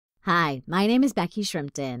Hi, my name is Becky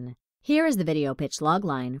Shrimpton. Here is the video pitch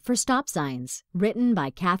logline for Stop Signs, written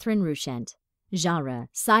by Kathryn Rushent. Genre,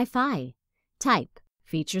 Sci-Fi. Type,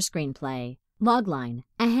 feature screenplay. Logline,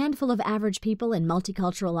 a handful of average people in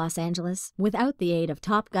multicultural Los Angeles, without the aid of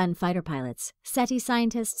Top Gun fighter pilots, SETI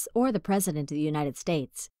scientists, or the President of the United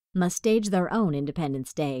States, must stage their own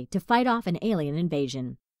Independence Day to fight off an alien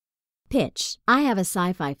invasion. Pitch. I have a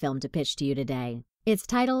sci-fi film to pitch to you today. It's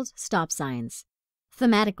titled Stop Signs.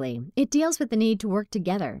 Thematically, it deals with the need to work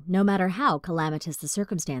together, no matter how calamitous the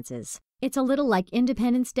circumstances. It's a little like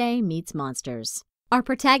Independence Day meets Monsters. Our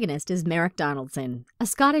protagonist is Merrick Donaldson, a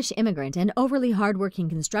Scottish immigrant and overly hardworking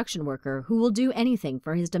construction worker who will do anything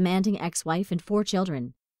for his demanding ex-wife and 4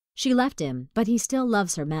 children. She left him, but he still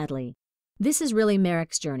loves her madly. This is really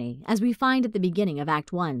Merrick's journey, as we find at the beginning of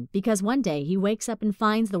Act 1, because one day he wakes up and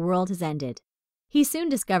finds the world has ended. He soon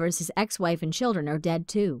discovers his ex-wife and children are dead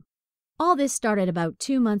too. All this started about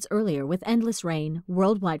 2 months earlier with endless rain,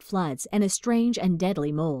 worldwide floods, and a strange and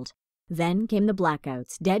deadly mold. Then came the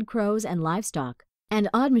blackouts, dead crows and livestock, and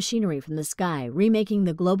odd machinery from the sky, remaking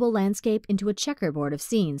the global landscape into a checkerboard of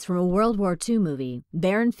scenes from a World War II movie,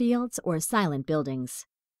 barren fields or silent buildings.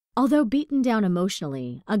 Although beaten down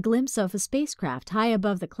emotionally, a glimpse of a spacecraft high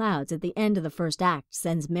above the clouds at the end of the first act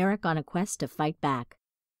sends Merrick on a quest to fight back.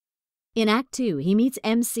 In Act 2, he meets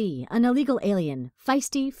MC, an illegal alien,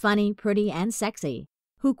 feisty, funny, pretty, and sexy,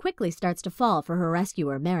 who quickly starts to fall for her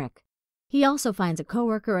rescuer, Merrick. He also finds a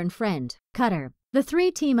coworker and friend, Cutter. The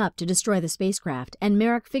 3 team up to destroy the spacecraft, and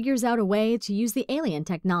Merrick figures out a way to use the alien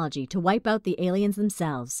technology to wipe out the aliens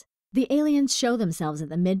themselves. The aliens show themselves at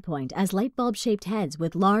the midpoint as light bulb-shaped heads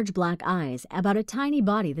with large black eyes about a tiny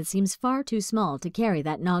body that seems far too small to carry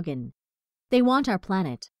that noggin. They want our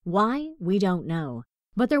planet. Why? We don't know.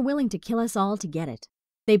 But they're willing to kill us all to get it.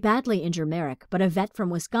 They badly injure Merrick, but a vet from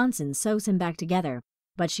Wisconsin sews him back together,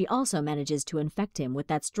 but she also manages to infect him with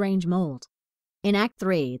that strange mold. In Act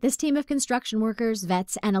 3, this team of construction workers,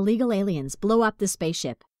 vets, and illegal aliens blow up the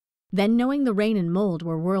spaceship. Then, knowing the rain and mold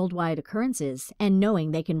were worldwide occurrences, and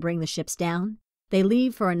knowing they can bring the ships down, they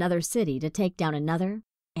leave for another city to take down another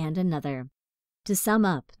and another. To sum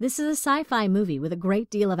up, this is a sci-fi movie with a great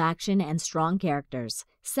deal of action and strong characters,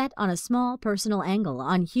 set on a small personal angle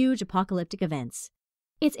on huge apocalyptic events.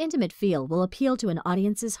 Its intimate feel will appeal to an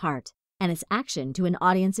audience's heart, and its action to an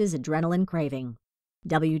audience's adrenaline craving.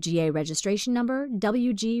 WGA registration number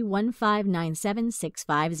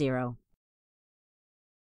WG1597650.